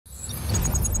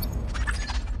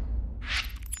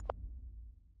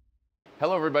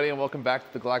Hello everybody and welcome back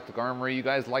to the Galactic Armory. You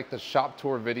guys liked the shop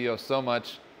tour video so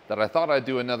much that I thought I'd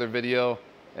do another video,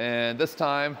 and this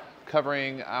time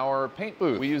covering our paint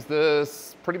booth. We use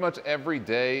this pretty much every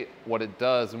day. What it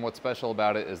does and what's special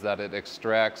about it is that it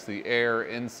extracts the air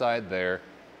inside there,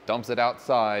 dumps it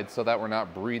outside so that we're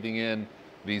not breathing in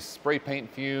these spray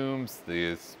paint fumes,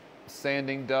 these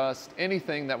sanding dust,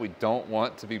 anything that we don't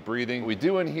want to be breathing. We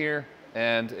do in here,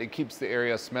 and it keeps the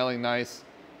area smelling nice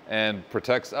and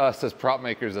protects us as prop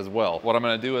makers as well. What I'm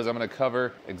gonna do is I'm gonna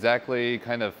cover exactly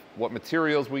kind of what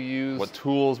materials we use, what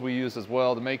tools we use as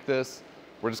well to make this.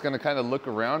 We're just gonna kind of look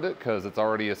around it because it's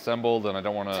already assembled and I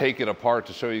don't wanna take it apart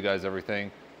to show you guys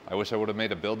everything. I wish I would have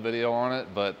made a build video on it,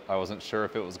 but I wasn't sure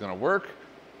if it was gonna work.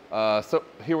 So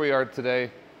here we are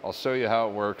today. I'll show you how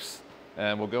it works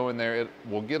and we'll go in there. It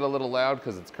will get a little loud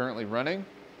because it's currently running,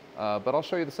 but I'll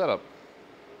show you the setup.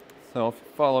 So if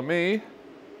you follow me,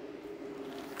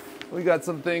 we got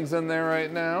some things in there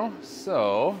right now.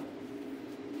 So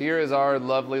here is our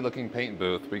lovely looking paint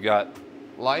booth. We got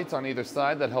lights on either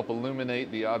side that help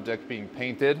illuminate the object being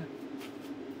painted.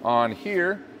 On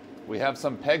here, we have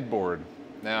some pegboard.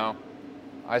 Now,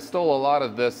 I stole a lot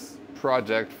of this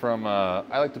project from,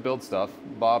 I like to build stuff,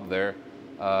 Bob there.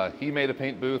 He made a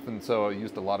paint booth, and so I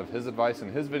used a lot of his advice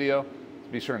in his video.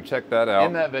 Be sure and check that out.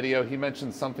 In that video, he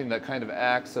mentioned something that kind of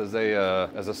acts as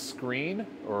a screen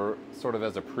or sort of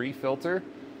as a pre-filter.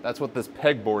 That's what this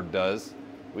pegboard does.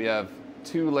 We have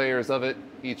 2 layers of it.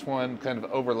 Each one kind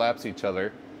of overlaps each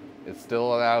other. It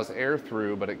still allows air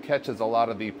through, but it catches a lot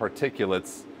of the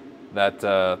particulates that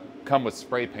come with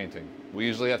spray painting. We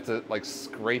usually have to like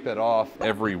scrape it off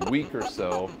every week or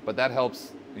so, but that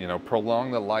helps, you know,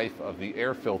 prolong the life of the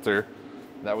air filter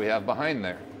that we have behind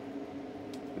there.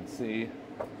 You can see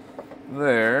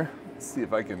there. Let's see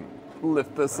if I can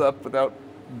lift this up without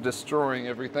destroying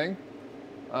everything.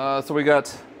 So we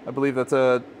got, I believe that's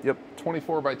a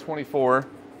 24 by 24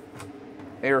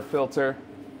 air filter.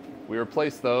 We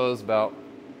replace those about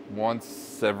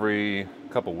once every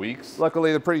couple weeks.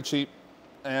 Luckily, they're pretty cheap,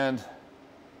 and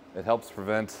it helps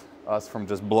prevent us from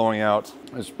just blowing out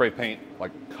the spray paint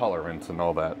like colorant and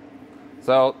all that.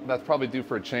 So that's probably due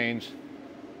for a change.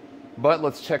 But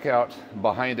let's check out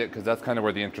behind it because that's kind of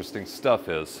where the interesting stuff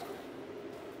is.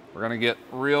 We're gonna get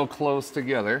real close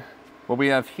together. What we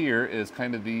have here is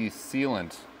kind of the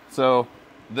sealant. So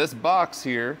this box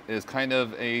here is kind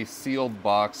of a sealed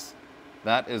box.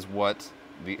 That is what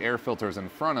the air filter is in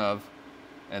front of,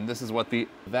 and this is what the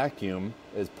vacuum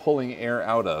is pulling air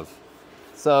out of.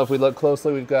 So if we look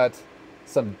closely, we've got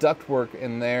some ductwork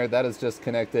in there that is just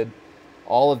connected.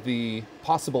 All of the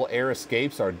possible air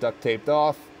escapes are duct taped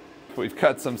off. We've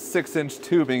got some 6-inch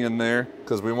tubing in there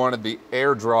because we wanted the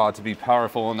air draw to be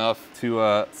powerful enough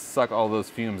to suck all those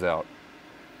fumes out.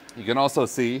 You can also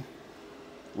see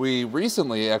we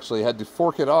recently actually had to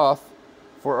fork it off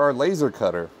for our laser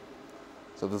cutter.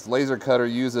 So this laser cutter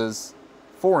uses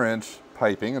 4-inch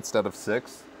piping instead of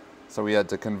 6, so we had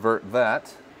to convert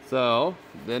that. So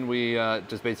then we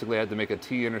just basically had to make a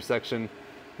T intersection,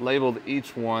 labeled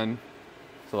each one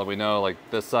so that we know like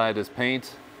this side is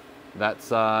paint, that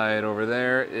side over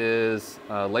there is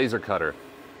a laser cutter.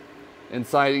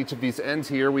 Inside each of these ends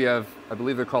here, we have, I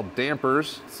believe they're called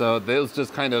dampers. So those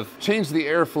just kind of change the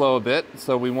airflow a bit.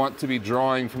 So we want to be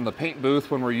drawing from the paint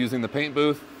booth when we're using the paint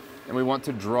booth, and we want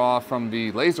to draw from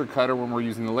the laser cutter when we're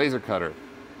using the laser cutter.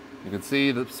 You can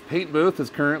see this paint booth is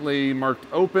currently marked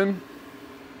open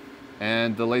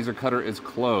and the laser cutter is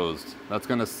closed. That's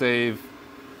gonna save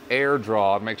air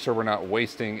draw, make sure we're not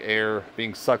wasting air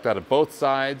being sucked out of both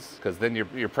sides, because then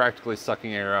you're practically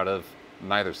sucking air out of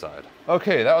neither side.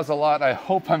 Okay, that was a lot. I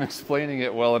hope I'm explaining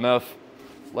it well enough.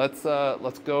 Let's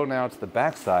go now to the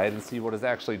back side and see what is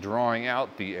actually drawing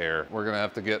out the air. We're gonna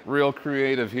have to get real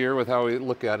creative here with how we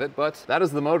look at it, but that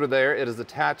is the motor there. It is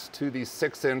attached to the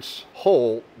 6-inch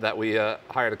hole that we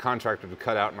hired a contractor to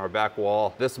cut out in our back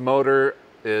wall. This motor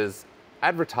is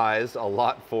advertised a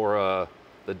lot for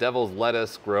the devil's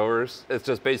lettuce growers. It's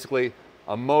just basically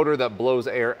a motor that blows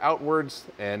air outwards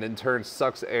and in turn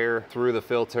sucks air through the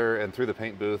filter and through the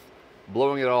paint booth,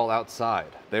 blowing it all outside.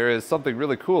 There is something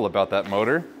really cool about that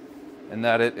motor, in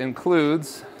that it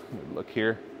includes, look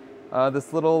here,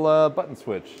 this little button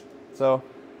switch. So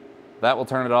that will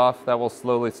turn it off. That will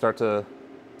slowly start to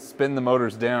spin the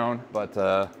motors down,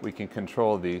 but we can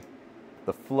control the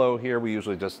flow here. We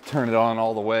usually just turn it on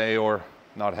all the way or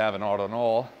not have an on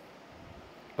all.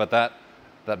 But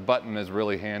that button is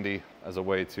really handy as a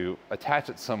way to attach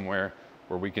it somewhere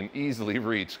where we can easily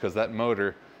reach, because that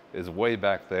motor is way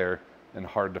back there and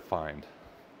hard to find.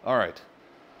 All right,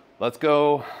 let's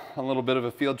go on a little bit of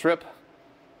a field trip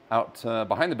out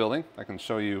behind the building. I can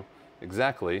show you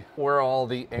exactly where all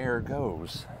the air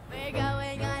goes. We're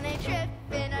going on a trip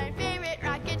in our favorite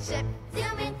rocket ship,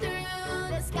 zooming through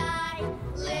the sky,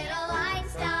 little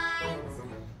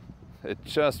Einsteins. It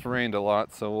just rained a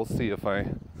lot, so we'll see if I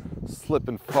slip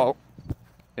and fall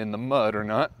in the mud or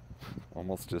not.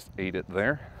 Almost just ate it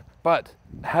there. But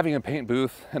having a paint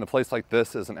booth in a place like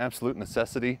this is an absolute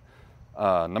necessity.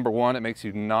 Number one, it makes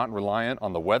you not reliant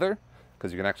on the weather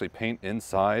because you can actually paint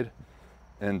inside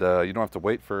and you don't have to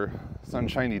wait for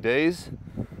sunshiny days.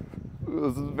 Ooh,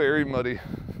 this is very muddy.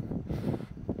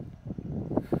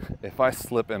 If I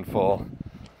slip and fall,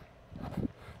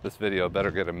 this video better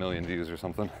get 1 million views or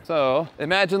something. So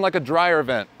imagine like a dryer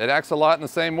vent. It acts a lot in the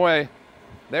same way.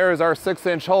 There is our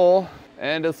 6-inch hole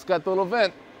and it's got the little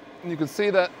vent. And you can see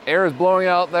that air is blowing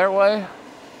out that way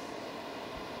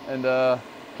and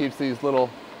keeps these little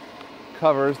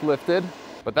covers lifted.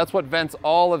 But that's what vents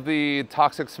all of the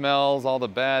toxic smells, all the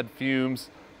bad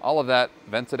fumes, all of that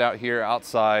vents it out here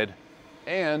outside.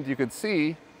 And you can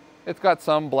see it's got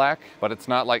some black, but it's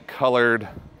not like colored,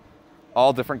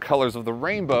 all different colors of the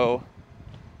rainbow.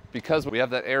 Because we have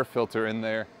that air filter in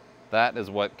there, that is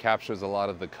what captures a lot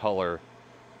of the color.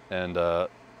 And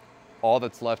all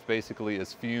that's left basically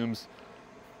is fumes,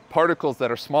 particles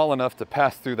that are small enough to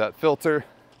pass through that filter,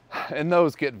 and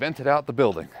those get vented out the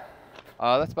building.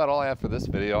 That's about all I have for this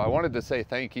video. I wanted to say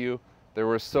thank you. There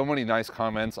were so many nice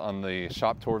comments on the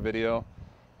shop tour video.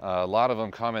 A lot of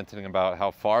them commenting about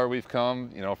how far we've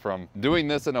come, you know, from doing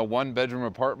this in a 1-bedroom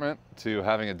apartment to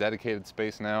having a dedicated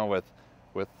space now with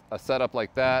a setup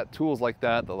like that, tools like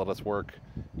that let us work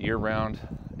year round.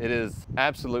 It is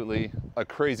absolutely a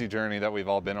crazy journey that we've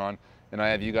all been on, and I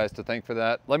have you guys to thank for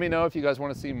that. Let me know if you guys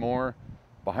want to see more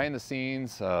behind the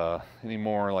scenes, any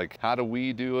more like how do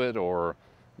we do it or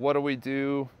what do we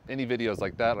do, any videos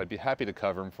like that. I'd be happy to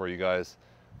cover them for you guys,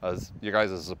 as your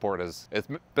guys' support has, it's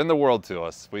been the world to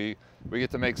us. We get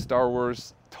to make Star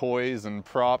Wars toys and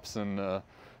props, and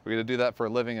we get to do that for a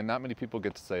living, and not many people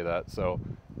get to say that. So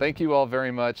thank you all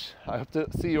very much. I hope to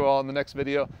see you all in the next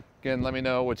video. Again, let me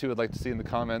know what you would like to see in the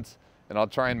comments, and I'll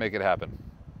try and make it happen.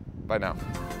 Bye now.